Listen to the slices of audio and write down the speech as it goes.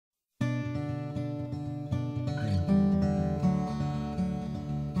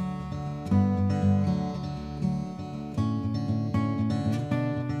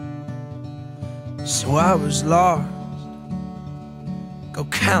So I was lost. Go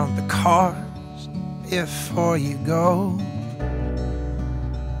count the cars before you go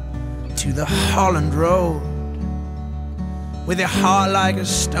to the Holland road. With your heart like a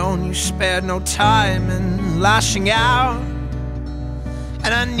stone, you spared no time in lashing out.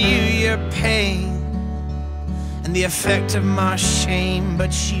 And I knew your pain and the effect of my shame,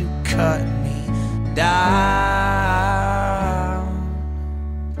 but you cut me down.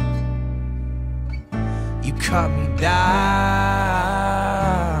 You cut me down.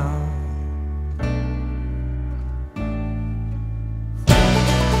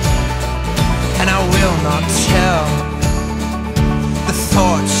 And I will not tell the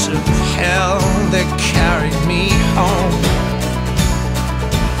thoughts of hell that carried me home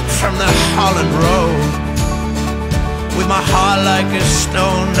from the Holland road. With my heart like a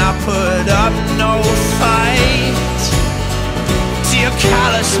stone, I put up no fight to your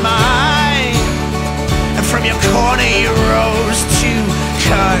callous mind. And from your corner you rose to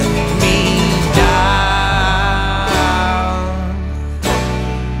cut me down.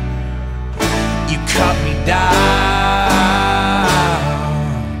 You cut me down.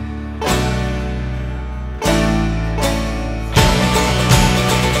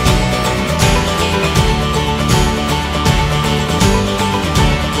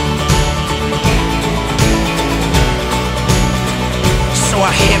 So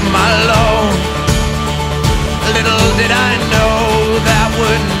I hit my low. Little did I know that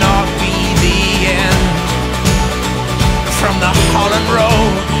would not be the end. From the Holland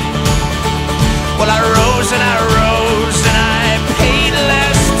road, well, I rose and I rose and I paid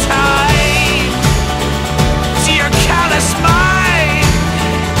less time to your callous mind.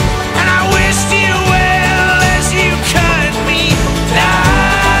 And I wished you well as you cut me down.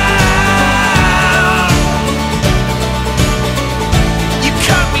 You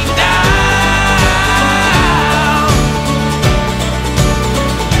cut me down.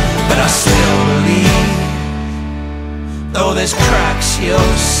 But I still believe, though there's cracks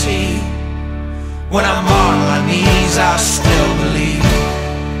you'll see. When I'm on my knees, I still believe.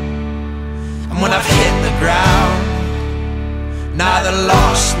 And when I've hit the ground, neither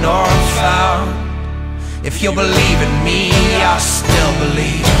lost nor found, if you'll believe in me, I still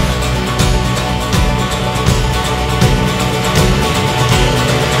believe.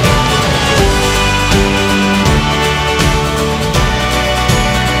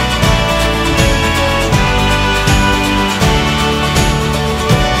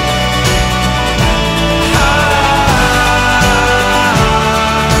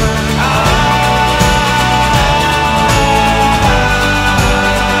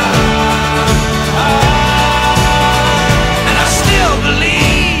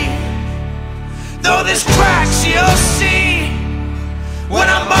 Though there's cracks you'll see, when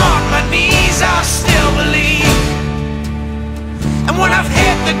I'm on my knees I still believe. And when I've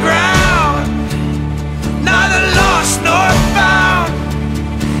hit the ground, neither lost nor found,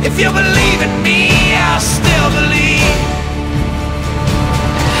 if you believe in me, I still believe.